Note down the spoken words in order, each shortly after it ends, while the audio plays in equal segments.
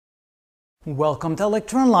Welcome to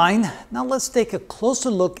lecture-online. Now let's take a closer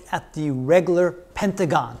look at the regular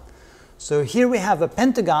pentagon. So here we have a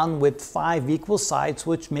pentagon with 5 equal sides,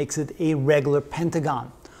 which makes it a regular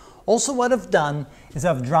pentagon. Also, what I've done is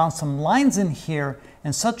I've drawn some lines in here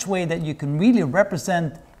in such a way that you can really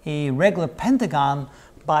represent a regular pentagon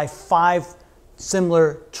by 5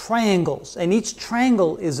 similar triangles. And each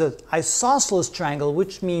triangle is an isosceles triangle,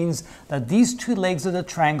 which means that these 2 legs of the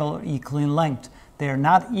triangle are equal in length. They are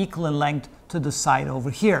not equal in length to the side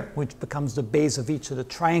over here, which becomes the base of each of the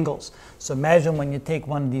triangles. So imagine when you take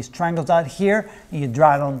one of these triangles out here and you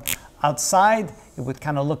draw it on outside, it would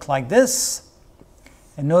kind of look like this.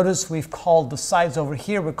 And notice we've called the sides over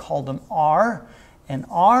here, we call them R, and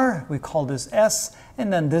R, we call this S,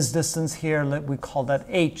 and then this distance here, we call that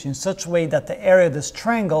H, in such a way that the area of this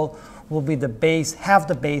triangle will be the base, half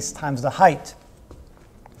the base times the height.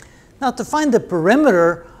 Now to find the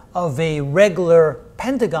perimeter of a regular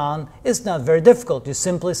pentagon is not very difficult. You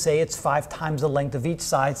simply say it's 5 times the length of each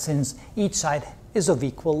side, since each side is of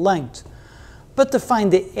equal length. But to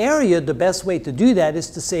find the area, the best way to do that is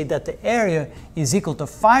to say that the area is equal to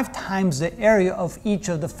 5 times the area of each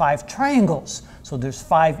of the 5 triangles. So there's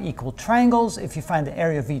 5 equal triangles. If you find the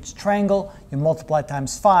area of each triangle, you multiply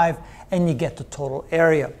times 5 and you get the total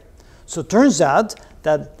area. So it turns out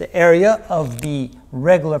that the area of the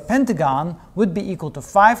regular pentagon would be equal to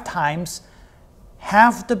 5 times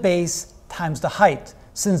half the base times the height.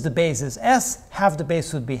 Since the base is S, half the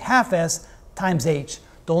base would be half S times H.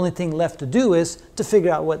 The only thing left to do is to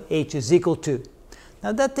figure out what H is equal to.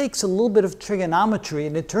 Now that takes a little bit of trigonometry,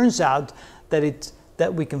 and it turns out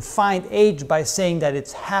that we can find H by saying that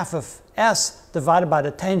it's half of S divided by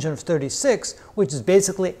the tangent of 36, which is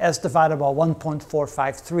basically S divided by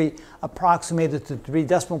 1.453, approximated to 3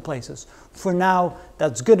 decimal places. For now,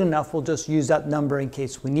 that's good enough. We'll just use that number in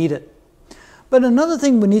case we need it. But another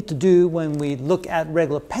thing we need to do when we look at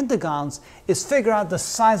regular pentagons is figure out the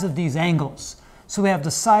size of these angles. So we have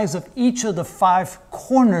the size of each of the 5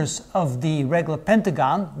 corners of the regular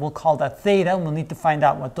pentagon. We'll call that theta. We'll need to find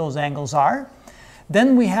out what those angles are.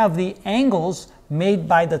 Then we have the angles made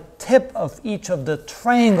by the tip of each of the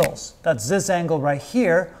triangles. That's this angle right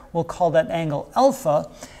here. We'll call that angle alpha.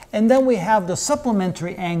 And then we have the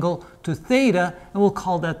supplementary angle to theta, and we'll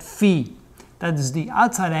call that phi. That is the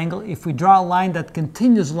outside angle. If we draw a line that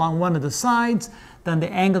continues along one of the sides, then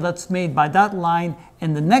the angle that's made by that line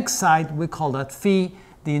and the next side, we call that phi.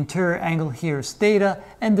 The interior angle here is theta,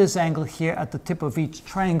 and this angle here at the tip of each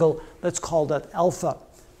triangle, let's call that alpha.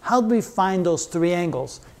 How do we find those 3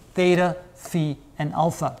 angles? Theta, phi, and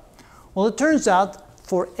alpha. Well, it turns out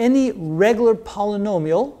for any regular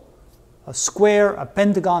polynomial, a square, a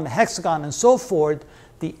pentagon, a hexagon, and so forth,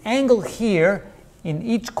 the angle here in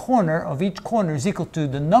each corner of each corner is equal to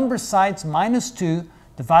the number of sides minus 2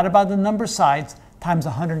 divided by the number of sides times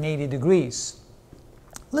 180 degrees.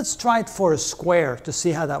 Let's try it for a square to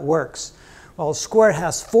see how that works. Well, a square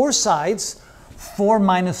has 4 sides. 4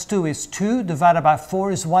 minus 2 is 2, divided by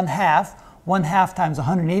 4 is 1/2. 1/2 times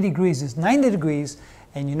 180 degrees is 90 degrees,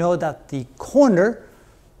 and you know that the corner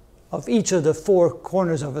of each of the 4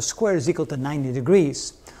 corners of a square is equal to 90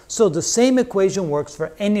 degrees. So the same equation works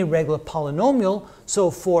for any regular polynomial. So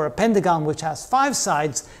for a pentagon which has 5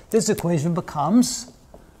 sides, this equation becomes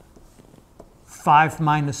 5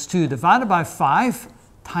 minus 2 divided by 5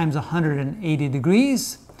 times 180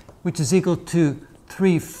 degrees, which is equal to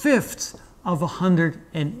 3/5 of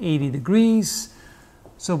 180 degrees.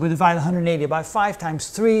 So we divide 180 by 5 times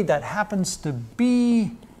 3. That happens to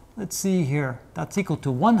be, let's see here, that's equal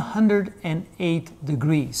to 108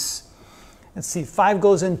 degrees. Let's see, 5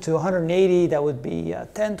 goes into 180, that would be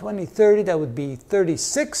 10, 20, 30, that would be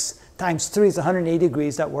 36. Times 3 is 180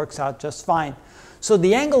 degrees, that works out just fine. So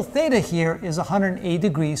the angle theta here is 180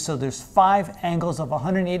 degrees, so there's 5 angles of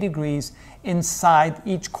 180 degrees inside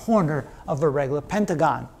each corner of a regular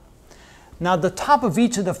pentagon. Now the top of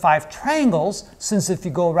each of the 5 triangles, since if you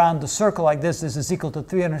go around the circle like this is equal to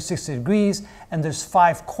 360 degrees, and there's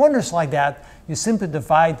 5 corners like that, you simply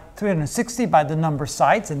divide 360 by the number of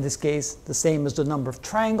sides, in this case the same as the number of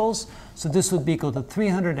triangles. So this would be equal to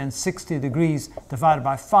 360 degrees divided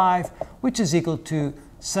by 5, which is equal to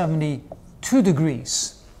 72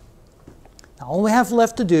 degrees. Now all we have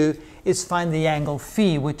left to do is find the angle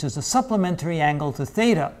phi, which is a supplementary angle to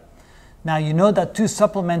theta. Now you know that 2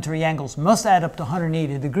 supplementary angles must add up to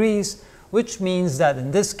 180 degrees, which means that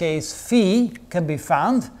in this case phi can be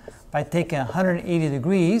found by taking 180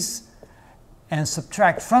 degrees and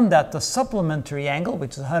subtract from that the supplementary angle,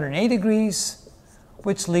 which is 180 degrees,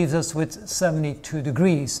 which leaves us with 72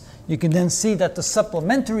 degrees. You can then see that the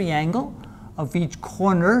supplementary angle of each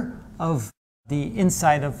corner of the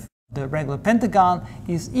inside of The regular pentagon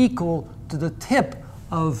is equal to the tip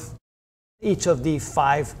of each of the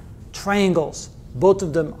 5 triangles. Both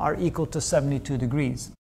of them are equal to 72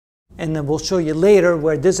 degrees. And then we'll show you later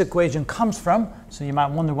where this equation comes from. So you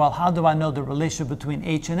might wonder, well, how do I know the relationship between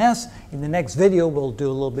H and S? In the next video, we'll do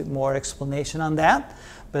a little bit more explanation on that.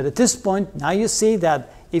 But at this point, now you see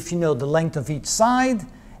that if you know the length of each side,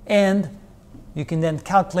 and you can then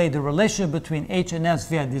calculate the relationship between H and S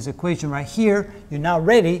via this equation right here, you're now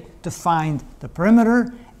ready to find the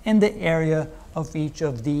perimeter and the area of each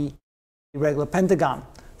of the regular pentagon.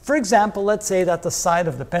 For example, let's say that the side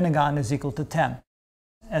of the pentagon is equal to 10.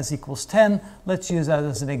 S equals 10, let's use that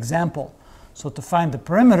as an example. So to find the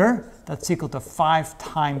perimeter, that's equal to 5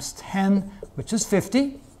 times 10, which is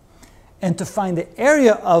 50. And to find the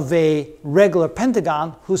area of a regular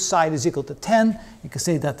pentagon whose side is equal to 10, you can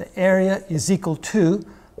say that the area is equal to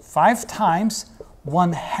 5 times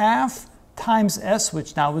 1/2 times S,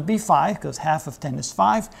 which now would be 5, because half of 10 is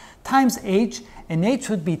 5, times H, and H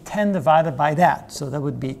would be 10 divided by that. So that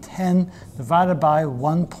would be 10 divided by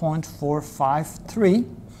 1.453.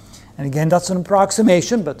 And again, that's an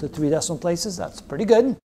approximation, but the 3 decimal places, that's pretty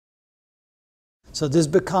good. So this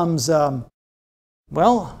becomes,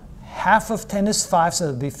 well, half of 10 is 5, so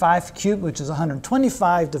it would be 5 cubed, which is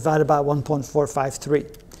 125, divided by 1.453.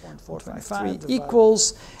 1.453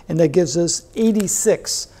 equals, and that gives us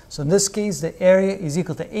 86. So in this case, the area is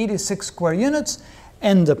equal to 86 square units,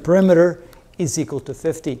 and the perimeter is equal to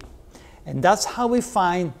 50. And that's how we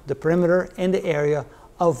find the perimeter and the area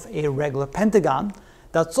of a regular pentagon.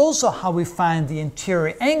 That's also how we find the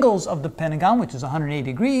interior angles of the pentagon, which is 180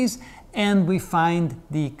 degrees, and we find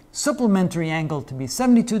the supplementary angle to be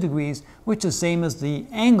 72 degrees, which is the same as the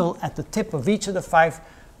angle at the tip of each of the 5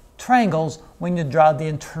 triangles when you draw the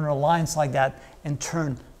internal lines like that and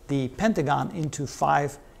turn the pentagon into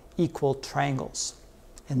 5 equal triangles.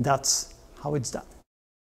 And that's how it's done.